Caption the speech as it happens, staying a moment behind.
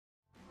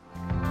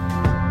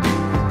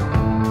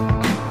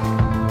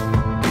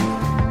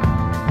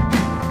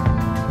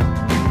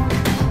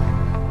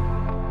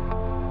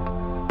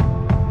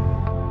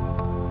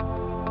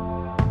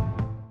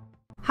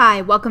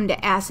Hi, welcome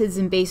to Acids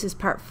and Bases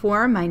Part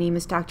 4. My name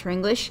is Dr.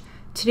 English.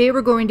 Today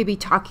we're going to be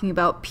talking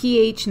about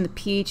pH and the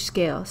pH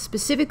scale.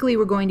 Specifically,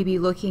 we're going to be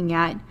looking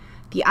at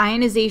the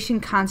ionization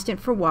constant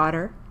for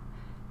water,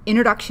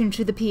 introduction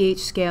to the pH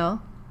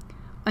scale,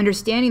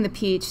 understanding the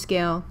pH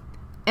scale,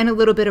 and a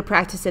little bit of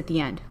practice at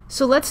the end.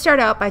 So let's start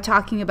out by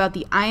talking about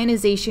the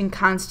ionization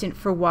constant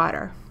for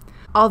water.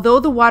 Although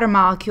the water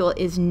molecule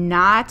is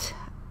not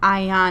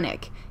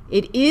ionic,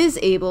 it is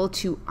able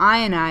to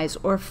ionize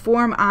or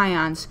form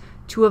ions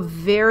to a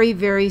very,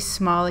 very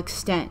small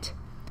extent.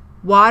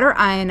 Water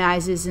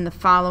ionizes in the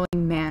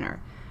following manner.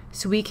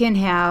 So we can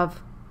have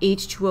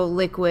H2O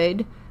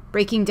liquid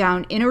breaking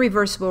down in a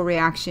reversible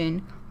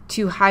reaction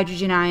to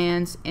hydrogen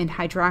ions and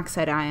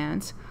hydroxide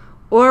ions,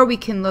 or we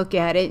can look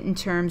at it in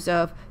terms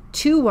of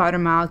two water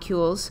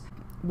molecules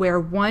where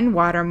one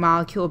water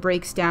molecule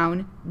breaks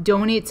down,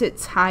 donates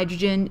its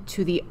hydrogen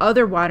to the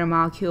other water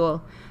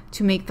molecule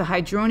to make the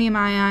hydronium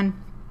ion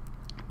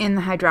and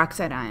the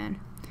hydroxide ion.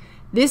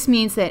 This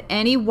means that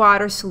any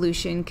water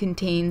solution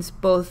contains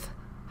both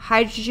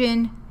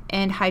hydrogen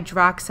and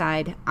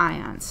hydroxide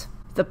ions.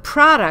 The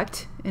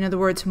product, in other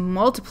words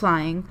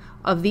multiplying,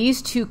 of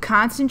these two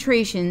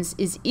concentrations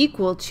is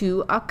equal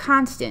to a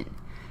constant.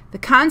 The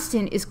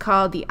constant is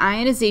called the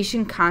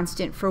ionization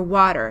constant for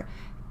water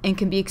and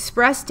can be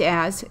expressed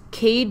as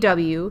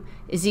Kw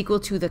is equal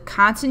to the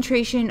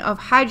concentration of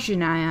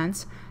hydrogen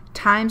ions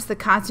times the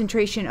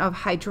concentration of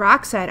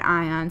hydroxide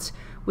ions,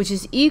 which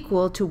is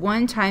equal to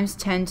 1 times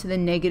 10 to the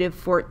negative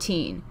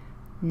 14.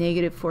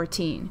 Negative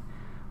 14.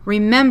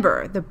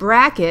 Remember, the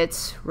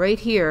brackets right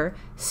here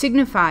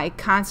signify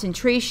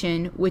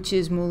concentration, which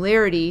is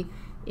molarity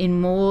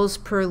in moles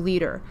per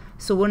liter.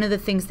 So one of the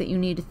things that you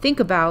need to think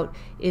about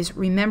is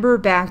remember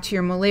back to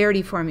your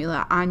molarity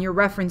formula on your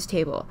reference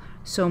table.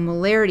 So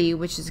molarity,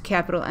 which is a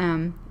capital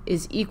M,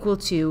 is equal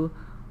to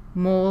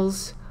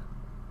moles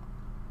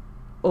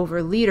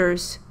over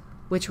liters,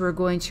 which we're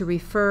going to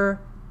refer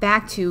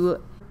back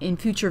to in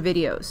future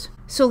videos.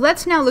 So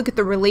let's now look at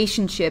the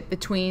relationship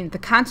between the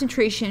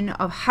concentration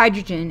of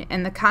hydrogen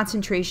and the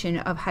concentration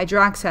of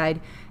hydroxide,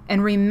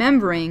 and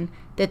remembering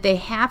that they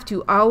have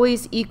to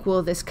always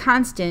equal this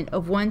constant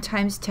of 1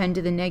 times 10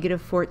 to the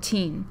negative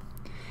 14.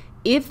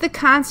 If the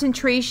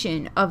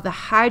concentration of the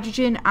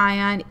hydrogen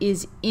ion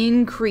is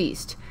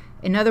increased,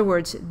 in other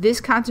words,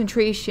 this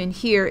concentration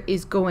here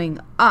is going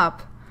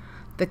up,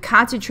 the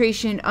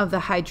concentration of the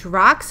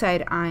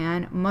hydroxide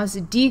ion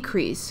must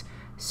decrease,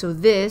 so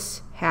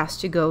this has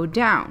to go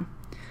down,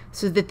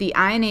 so that the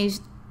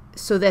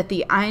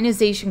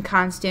ionization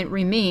constant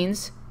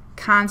remains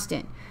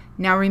constant.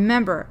 Now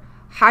remember,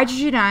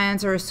 hydrogen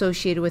ions are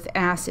associated with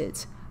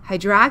acids.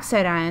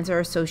 Hydroxide ions are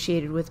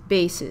associated with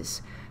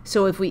bases.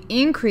 So if we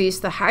increase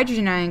the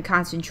hydrogen ion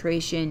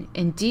concentration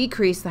and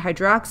decrease the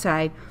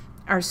hydroxide,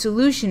 our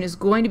solution is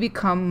going to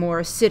become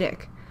more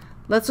acidic.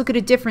 Let's look at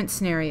a different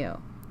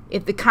scenario.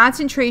 If the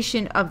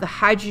concentration of the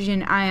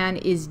hydrogen ion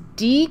is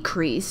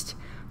decreased,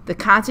 the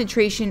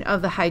concentration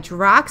of the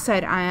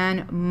hydroxide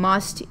ion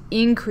must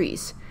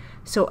increase.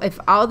 So if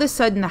all of a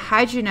sudden the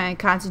hydrogen ion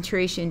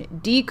concentration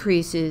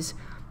decreases,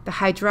 the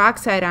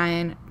hydroxide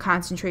ion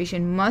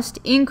concentration must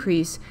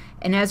increase,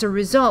 and as a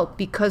result,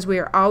 because we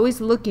are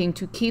always looking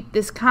to keep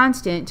this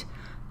constant,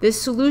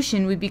 this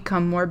solution would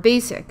become more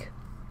basic.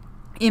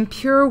 In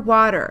pure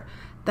water,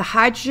 the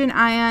hydrogen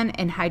ion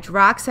and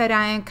hydroxide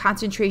ion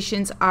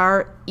concentrations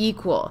are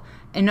equal.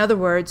 In other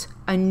words,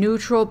 a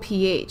neutral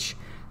pH.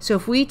 So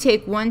if we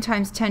take 1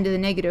 times 10 to the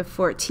negative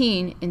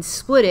 14 and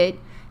split it,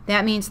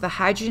 that means the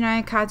hydrogen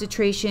ion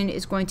concentration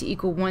is going to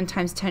equal 1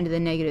 times 10 to the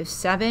negative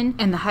 7,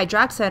 and the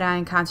hydroxide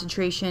ion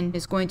concentration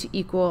is going to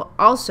equal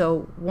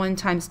also 1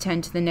 times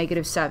 10 to the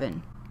negative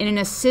 7. In an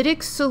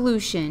acidic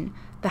solution,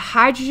 the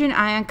hydrogen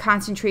ion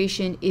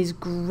concentration is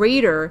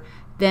greater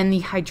than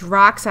the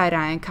hydroxide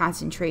ion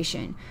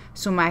concentration.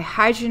 So my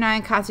hydrogen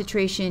ion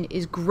concentration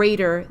is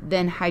greater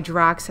than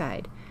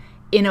hydroxide.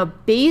 In a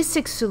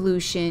basic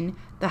solution,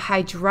 the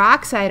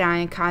hydroxide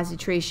ion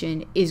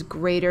concentration is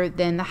greater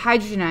than the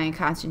hydrogen ion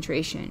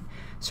concentration.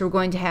 So we're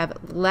going to have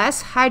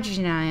less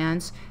hydrogen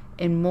ions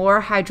and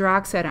more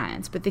hydroxide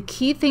ions. But the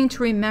key thing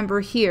to remember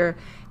here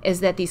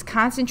is that these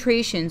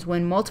concentrations,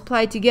 when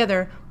multiplied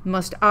together,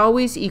 must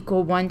always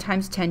equal 1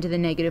 times 10 to the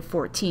negative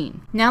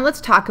 14. Now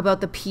let's talk about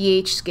the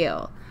pH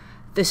scale.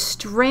 The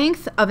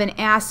strength of an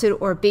acid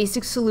or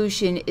basic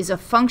solution is a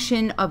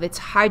function of its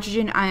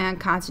hydrogen ion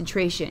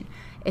concentration.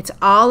 It's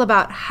all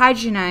about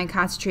hydrogen ion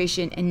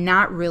concentration and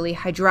not really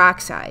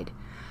hydroxide.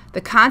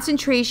 The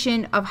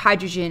concentration of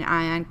hydrogen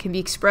ion can be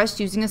expressed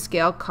using a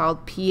scale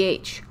called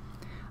pH.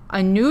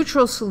 A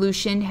neutral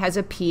solution has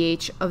a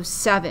pH of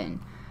 7.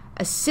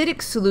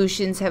 Acidic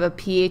solutions have a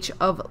pH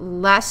of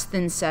less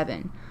than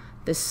 7.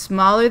 The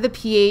smaller the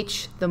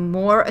pH, the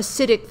more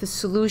acidic the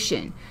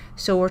solution.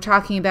 So we're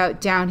talking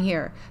about down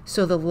here.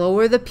 So the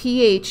lower the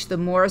pH, the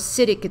more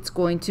acidic it's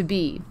going to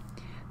be.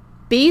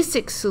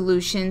 Basic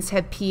solutions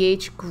have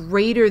pH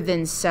greater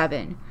than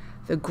 7.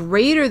 The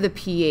greater the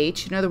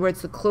pH, in other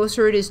words, the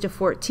closer it is to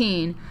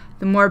 14,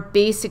 the more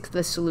basic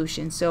the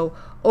solution. So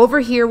over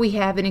here we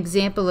have an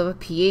example of a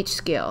pH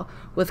scale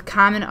with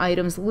common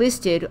items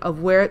listed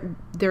of where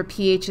their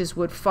pHs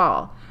would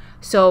fall.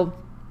 So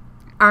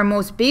our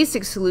most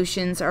basic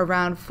solutions are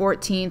around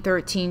 14,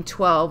 13,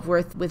 12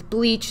 with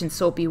bleach and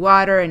soapy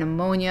water and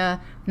ammonia.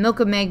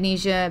 Milk of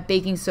magnesia,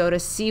 baking soda,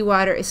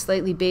 seawater is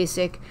slightly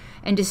basic,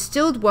 and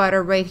distilled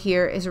water right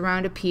here is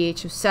around a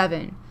pH of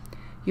 7.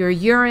 Your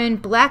urine,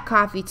 black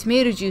coffee,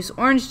 tomato juice,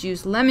 orange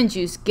juice, lemon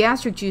juice,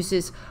 gastric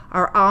juices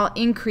are all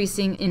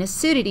increasing in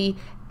acidity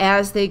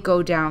as they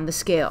go down the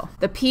scale.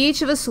 The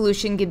pH of a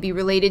solution can be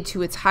related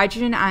to its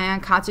hydrogen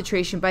ion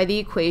concentration by the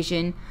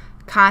equation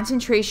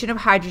concentration of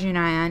hydrogen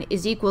ion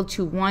is equal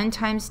to 1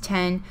 times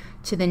 10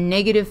 to the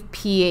negative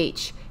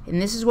pH.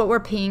 And this is what we're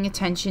paying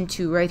attention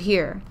to right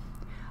here.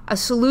 A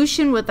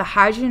solution with a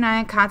hydrogen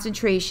ion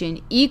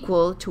concentration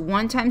equal to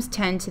 1 times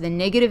 10 to the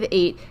negative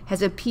 8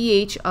 has a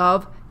pH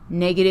of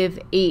negative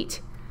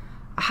 8.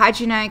 A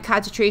hydrogen ion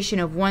concentration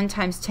of 1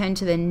 times 10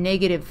 to the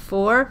negative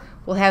 4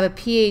 will have a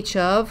pH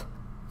of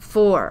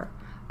 4.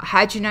 A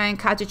hydrogen ion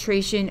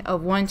concentration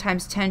of 1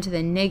 times 10 to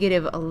the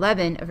negative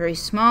 11, a very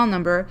small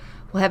number,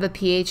 will have a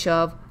pH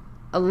of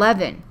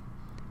 11.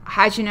 A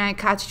hydrogen ion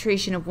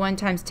concentration of 1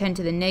 times 10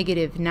 to the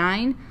negative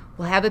 9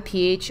 will have a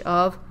pH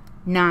of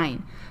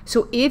 9.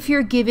 So if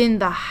you're given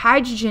the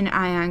hydrogen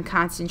ion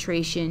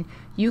concentration,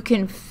 you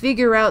can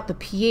figure out the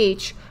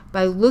pH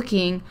by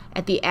looking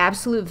at the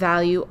absolute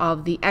value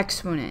of the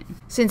exponent.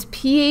 Since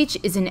pH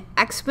is an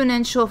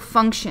exponential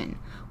function,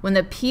 when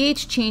the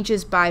pH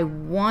changes by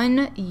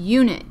 1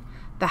 unit,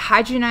 the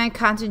hydrogen ion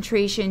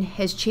concentration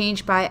has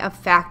changed by a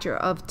factor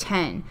of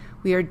 10.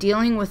 We are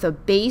dealing with a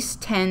base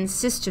 10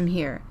 system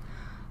here.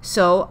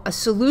 So a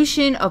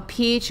solution of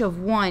pH of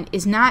 1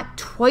 is not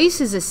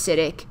twice as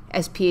acidic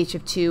as pH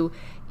of 2,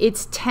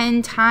 it's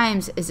 10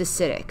 times as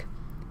acidic.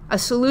 A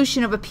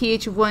solution of a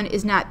pH of 1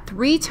 is not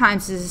 3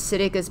 times as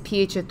acidic as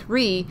pH of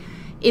 3,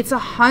 it's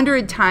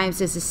 100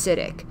 times as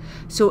acidic.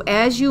 So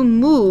as you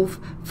move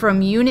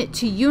from unit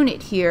to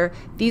unit here,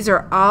 these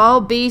are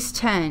all base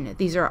 10.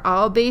 These are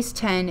all base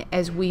 10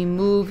 as we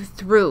move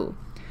through.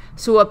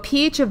 So a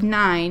pH of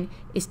 9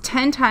 is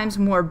 10 times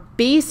more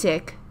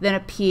basic than a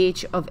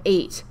pH of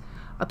 8.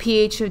 A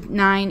pH of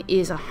 9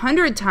 is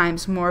 100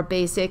 times more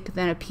basic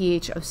than a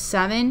pH of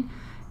 7.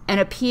 And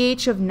a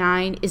pH of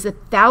 9 is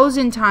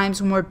 1,000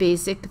 times more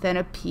basic than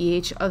a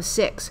pH of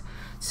 6.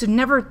 So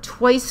never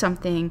twice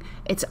something,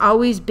 it's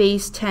always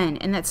base 10,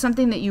 and that's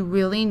something that you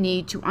really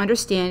need to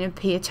understand and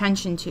pay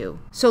attention to.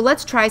 So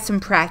let's try some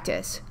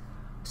practice.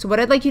 So what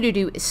I'd like you to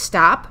do is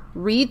stop,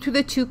 read through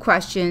the 2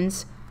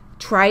 questions,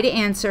 try to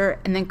answer,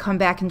 and then come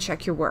back and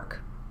check your work.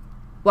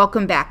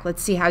 Welcome back.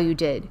 Let's see how you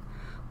did.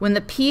 When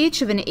the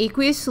pH of an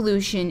aqueous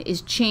solution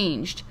is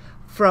changed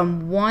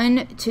from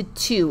 1 to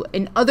 2,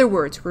 in other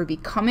words, we're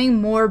becoming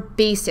more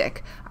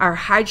basic. Our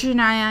hydrogen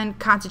ion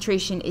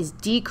concentration is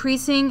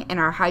decreasing and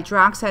our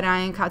hydroxide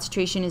ion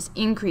concentration is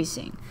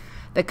increasing.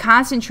 The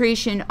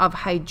concentration of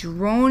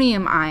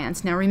hydronium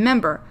ions, now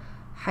remember,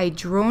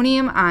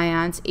 hydronium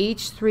ions,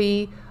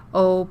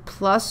 H3O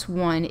plus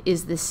 1,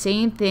 is the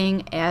same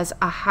thing as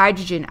a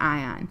hydrogen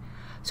ion.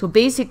 So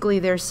basically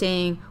they're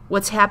saying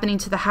what's happening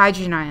to the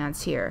hydrogen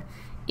ions here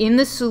in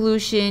the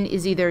solution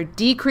is either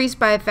decreased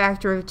by a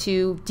factor of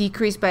 2,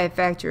 decreased by a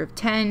factor of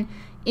 10,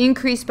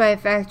 increased by a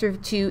factor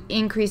of 2,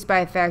 increased by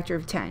a factor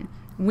of 10.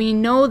 We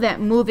know that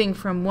moving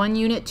from one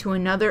unit to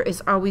another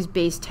is always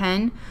base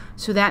 10,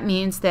 so that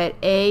means that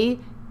A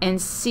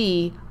and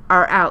C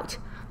are out.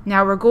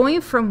 Now we're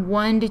going from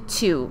 1 to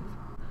 2.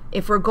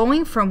 If we're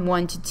going from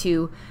 1 to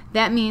 2,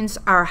 that means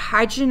our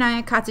hydrogen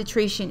ion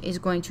concentration is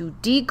going to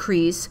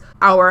decrease,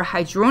 our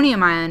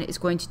hydronium ion is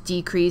going to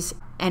decrease,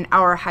 and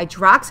our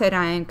hydroxide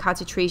ion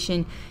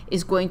concentration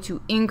is going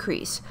to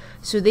increase.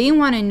 So they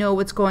want to know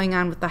what's going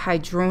on with the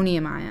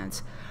hydronium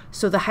ions.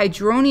 So the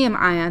hydronium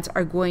ions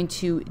are going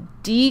to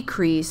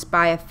decrease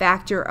by a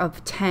factor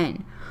of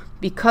 10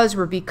 because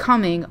we're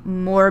becoming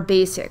more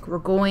basic.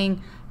 We're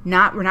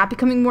not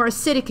becoming more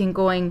acidic and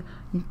going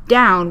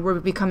down, we're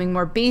becoming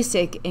more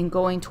basic and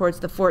going towards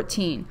the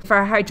 14. If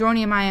our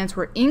hydronium ions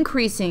were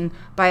increasing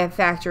by a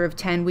factor of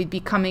 10, we'd be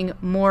becoming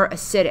more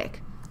acidic.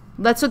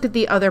 Let's look at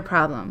the other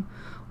problem.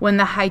 When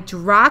the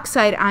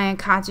hydroxide ion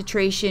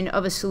concentration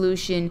of a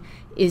solution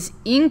is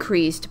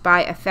increased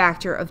by a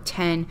factor of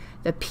 10,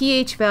 the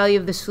pH value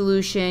of the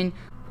solution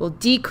will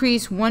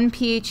decrease 1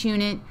 pH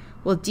unit,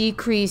 will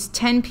decrease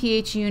 10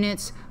 pH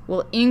units,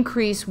 will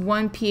increase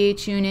 1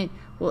 pH unit,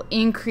 will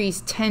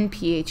increase 10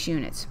 pH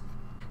units.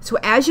 So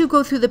as you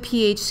go through the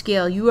pH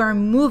scale, you are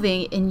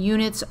moving in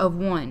units of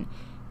 1.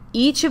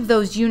 Each of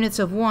those units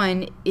of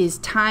 1 is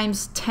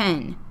times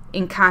 10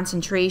 in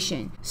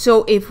concentration.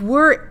 So if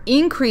we're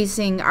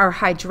increasing our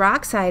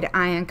hydroxide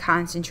ion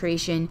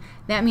concentration,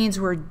 that means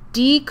we're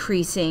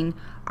decreasing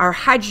our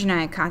hydrogen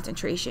ion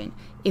concentration.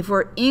 If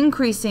we're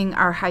increasing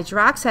our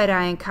hydroxide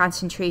ion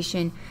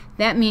concentration,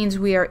 that means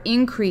we are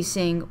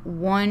increasing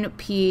 1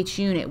 pH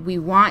unit. We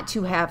want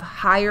to have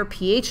higher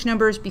pH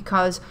numbers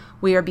because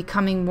we are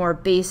becoming more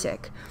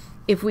basic.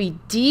 If we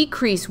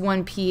decrease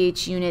 1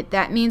 pH unit,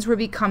 that means we're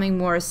becoming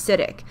more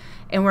acidic.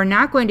 And we're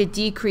not going to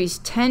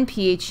decrease 10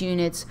 pH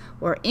units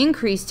or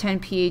increase 10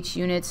 pH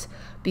units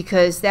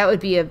because that would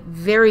be a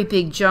very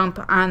big jump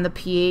on the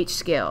pH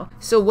scale.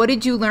 So what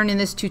did you learn in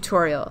this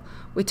tutorial?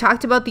 We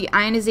talked about the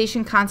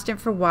ionization constant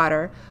for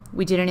water.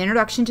 We did an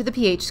introduction to the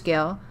pH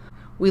scale.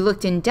 We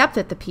looked in depth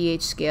at the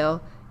pH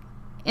scale.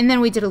 And then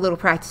we did a little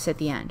practice at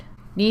the end.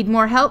 Need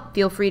more help?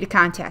 Feel free to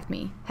contact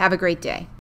me. Have a great day.